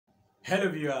Hello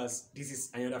viewers, this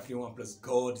is another film one plus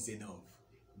God is enough.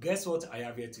 Guess what I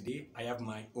have here today? I have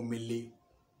my OMELE.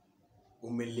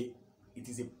 OMELE. It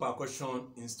is a percussion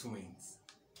instrument,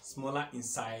 smaller in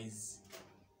size,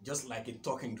 just like a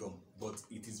talking drum, but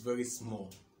it is very small.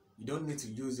 You don't need to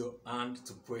use your hand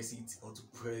to press it or to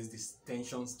press the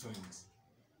tension strings.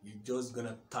 You're just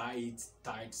gonna tie it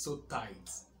tight, so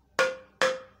tight.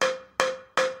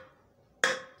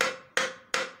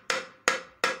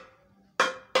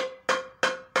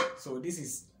 So this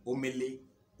is OMELE.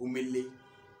 OMELE.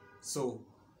 So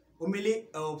OMELE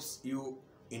helps you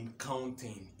in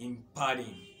counting, in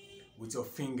padding with your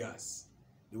fingers.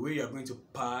 The way you are going to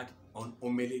pad on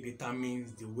OMELE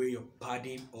determines the way your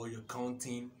padding or your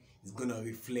counting is going to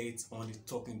reflect on the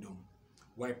talking drum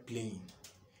while playing.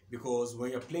 Because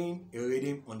when you're playing a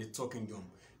rhythm on the talking drum,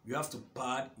 you have to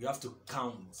pad, you have to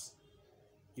count.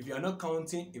 If you are not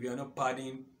counting, if you are not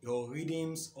padding, your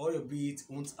rhythms or your beats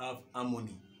won't have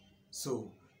harmony.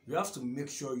 So you have to make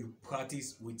sure you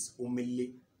practice with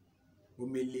OMELE.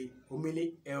 OMELE.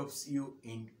 OMELE helps you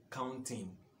in counting.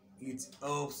 It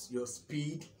helps your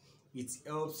speed. It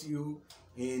helps you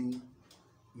in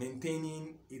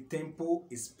maintaining a tempo,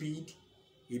 a speed,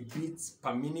 a beat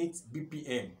per minute,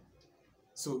 BPM.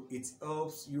 So it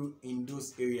helps you in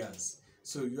those areas.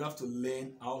 So you have to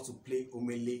learn how to play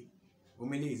OMELE.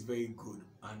 OMELE is very good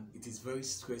and it is very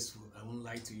stressful. I won't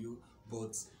lie to you,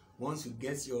 but once you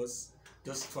get yours,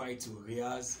 just try to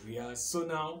rehearse. So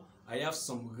now I have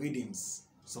some rhythms,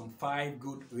 some 5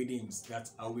 good rhythms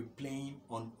that I will be playing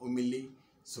on OMELE.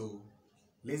 So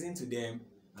listen to them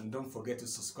and don't forget to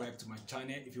subscribe to my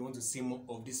channel if you want to see more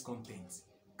of this content.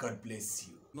 God bless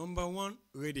you. Number 1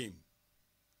 rhythm.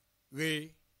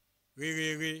 Re, re,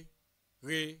 re, re,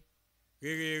 re,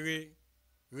 re, re, re,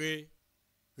 re,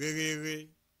 re, re, re,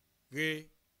 re,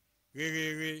 re,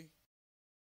 re, re.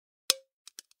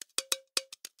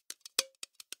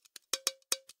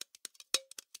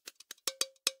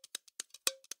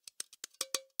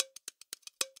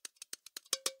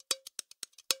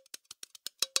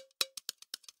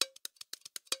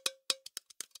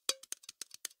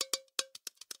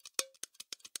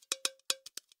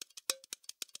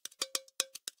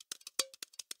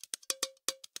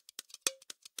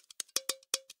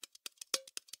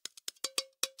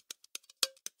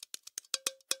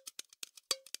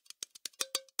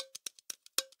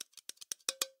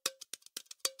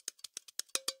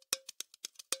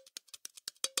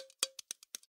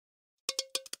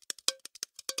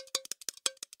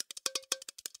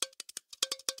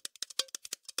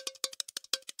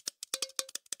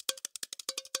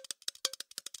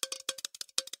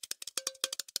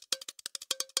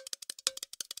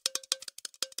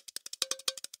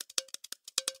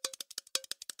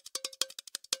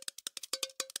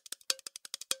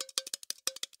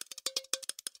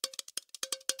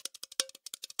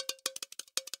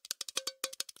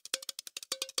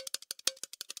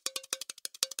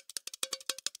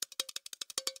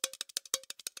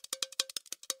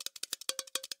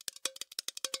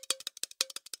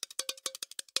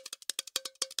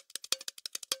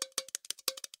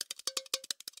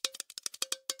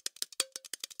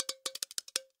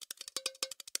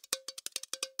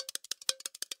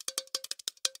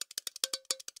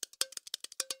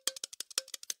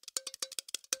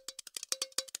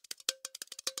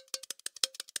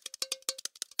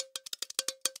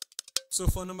 So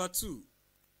for number 2,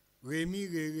 re mi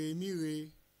re re mi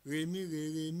re, re mi re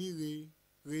re mi re,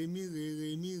 re mi re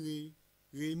re mi re,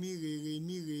 re mi re re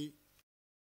mi re.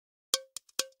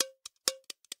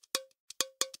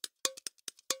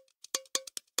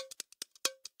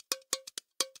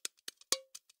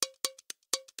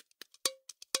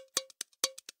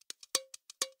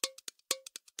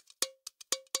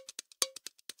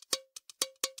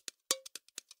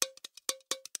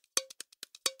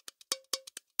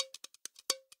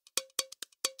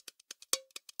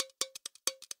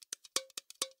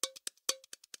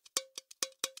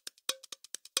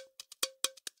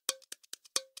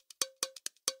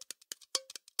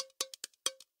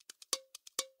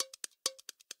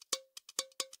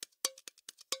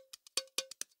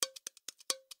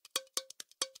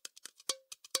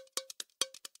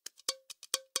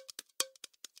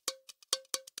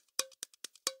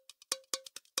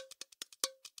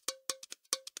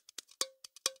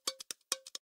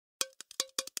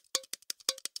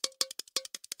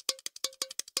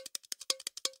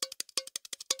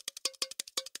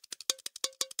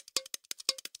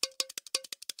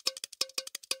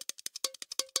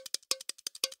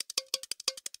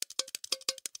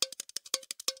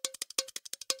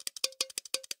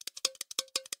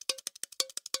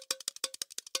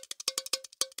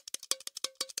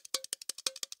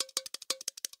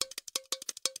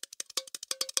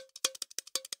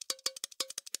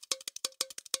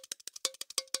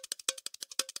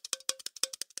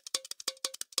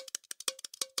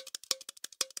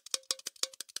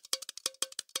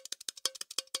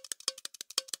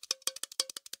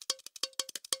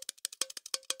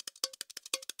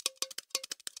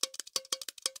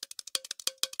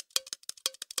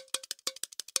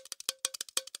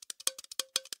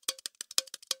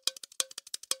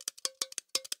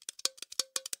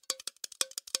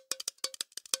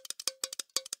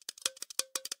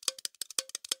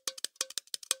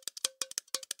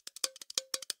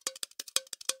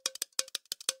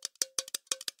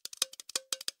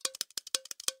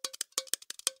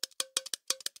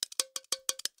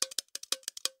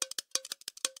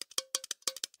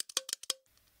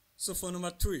 So for number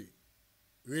 3,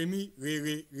 re mi re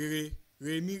re re re,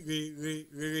 re mi re re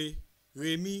re re,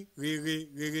 re mi re re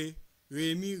re re,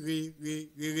 re mi re re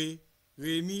re re,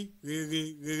 re mi re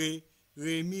re re re,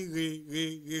 re mi re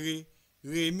re re re,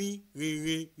 re mi re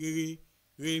re re re,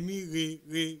 re mi re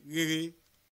re re re.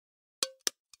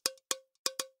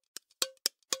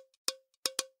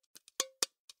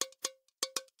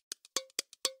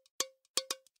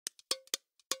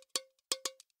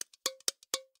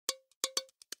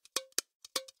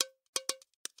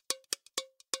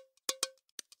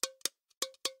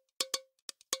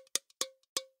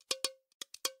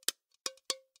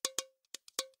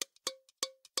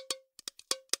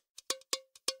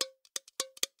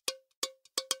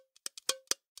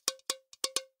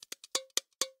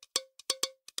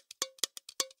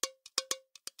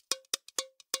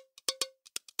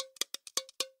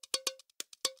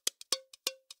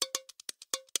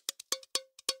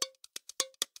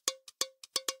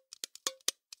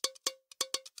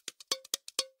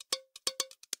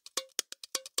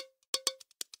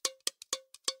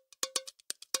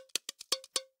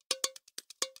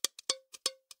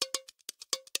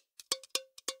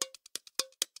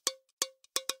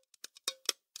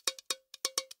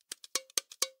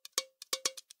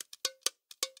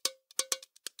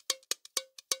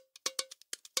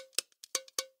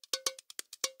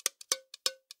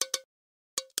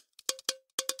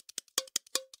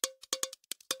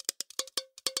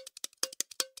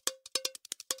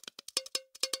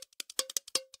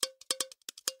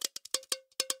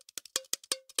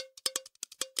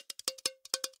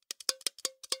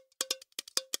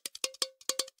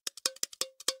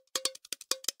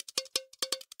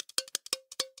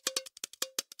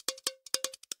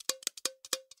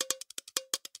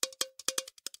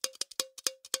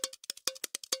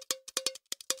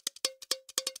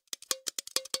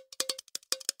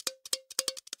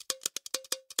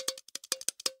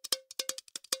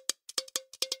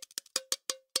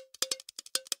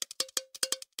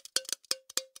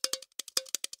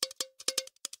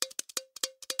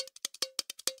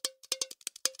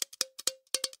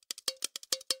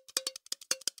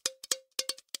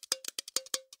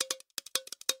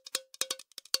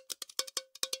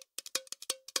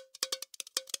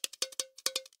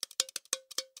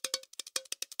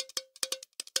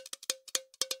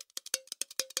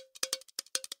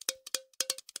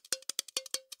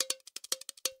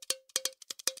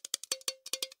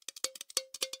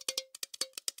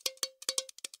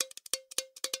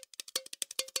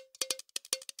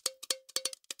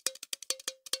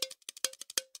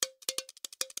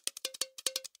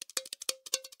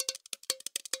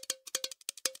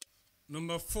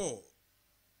 Number 4,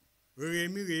 re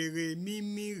mi re re mi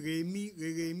mi re mi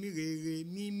re re mi re re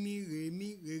mi mi re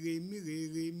mi re re mi re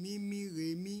re mi mi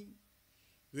re mi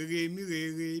re re mi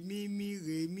re re mi mi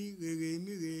re mi re re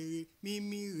mi re re mi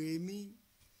mi re mi.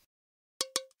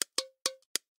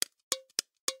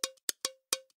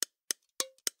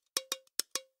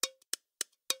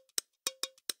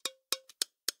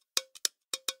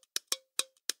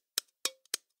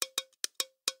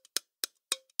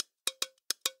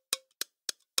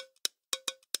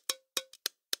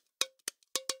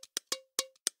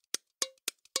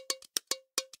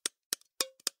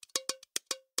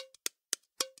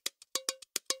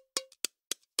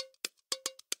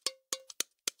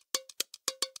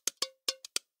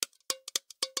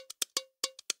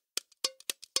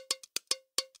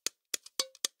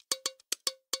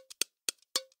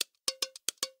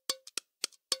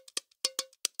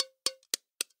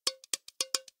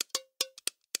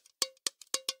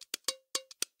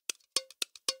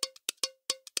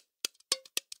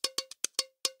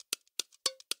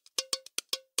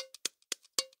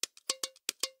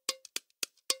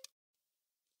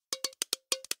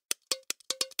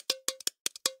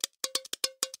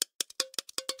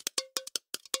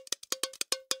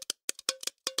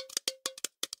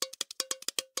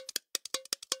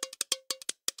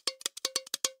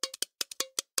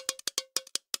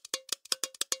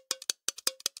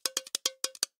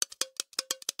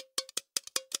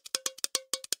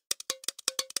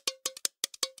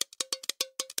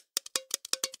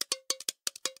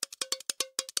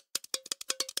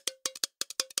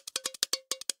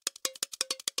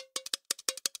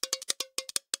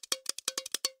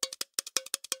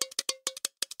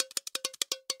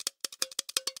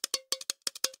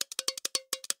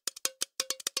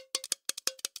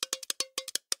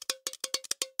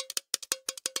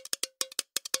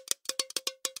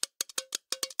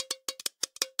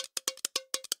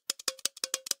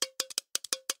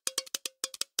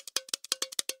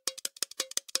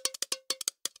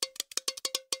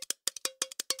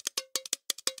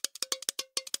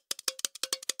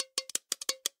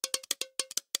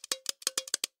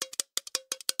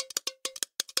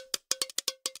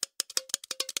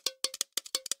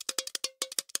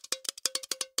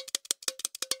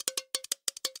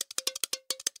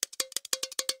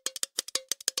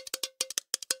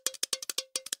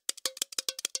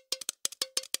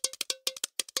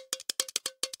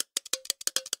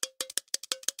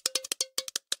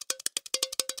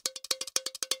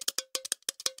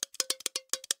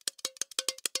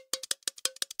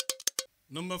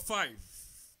 Number 5.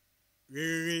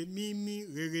 Re re mi mi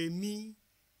re re mi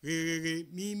re re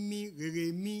mi mi re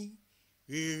re mi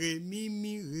re re mi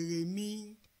mi re re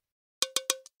mi